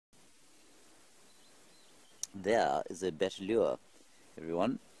There is a Bateleur,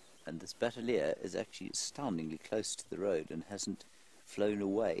 everyone, and this Bateleur is actually astoundingly close to the road and hasn't flown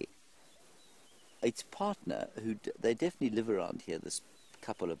away. Its partner, they definitely live around here, this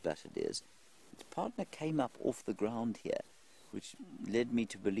couple of Bateleurs, its partner came up off the ground here, which led me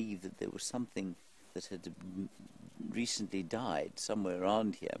to believe that there was something that had recently died somewhere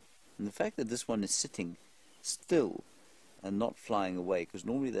around here. And the fact that this one is sitting still and not flying away, because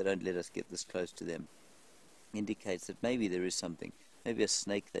normally they don't let us get this close to them, indicates that maybe there is something, maybe a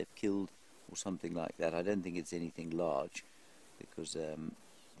snake they've killed or something like that. I don't think it's anything large, because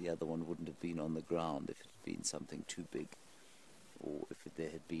the other one wouldn't have been on the ground if it had been something too big, or if there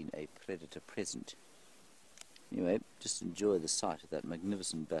had been a predator present. Anyway, just enjoy the sight of that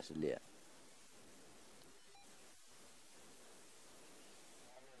magnificent Bateleur.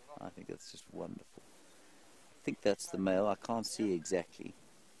 I think that's just wonderful. I think that's the male. I can't see exactly.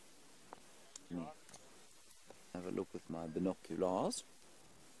 Let me have a look with my binoculars.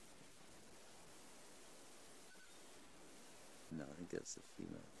 No, I think that's the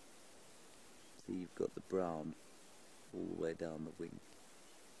female. See, you've got the brown all the way down the wing.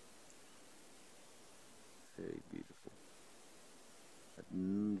 Very beautiful. That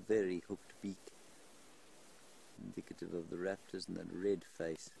very hooked beak, indicative of the raptors, and that red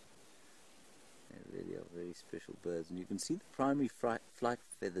face. They really are very special birds. And you can see the primary flight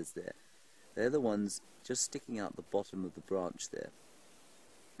feathers there. They're the ones just sticking out the bottom of the branch there.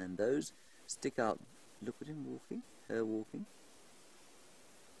 And those stick out. Look at him walking, her walking.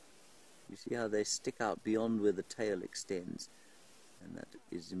 You see how they stick out beyond where the tail extends. And that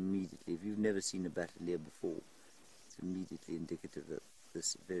is immediately, if you've never seen a Bateleur before, it's immediately indicative of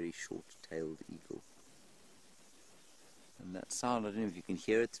this very short-tailed eagle. And that sound, I don't know if you can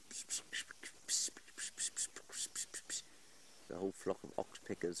hear it. The whole flock of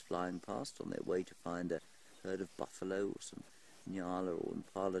oxpeckers flying past on their way to find a herd of buffalo or some nyala or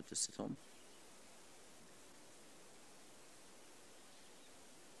impala to sit on.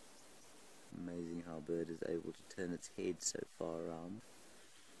 Amazing how a bird is able to turn its head so far around.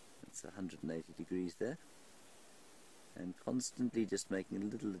 It's 180 degrees there. And constantly just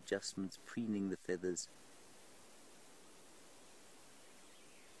making little adjustments, preening the feathers.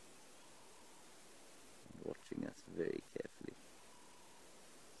 And watching us very carefully.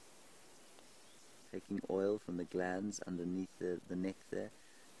 Taking oil from the glands underneath the neck there,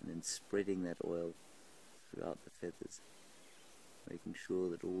 and then spreading that oil throughout the feathers. Making sure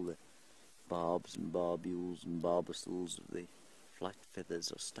that all the barbs and barbules and barbicels of the flight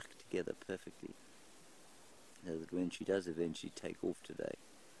feathers are stuck together perfectly, so that when she does eventually take off today,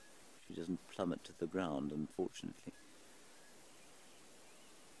 she doesn't plummet to the ground, unfortunately.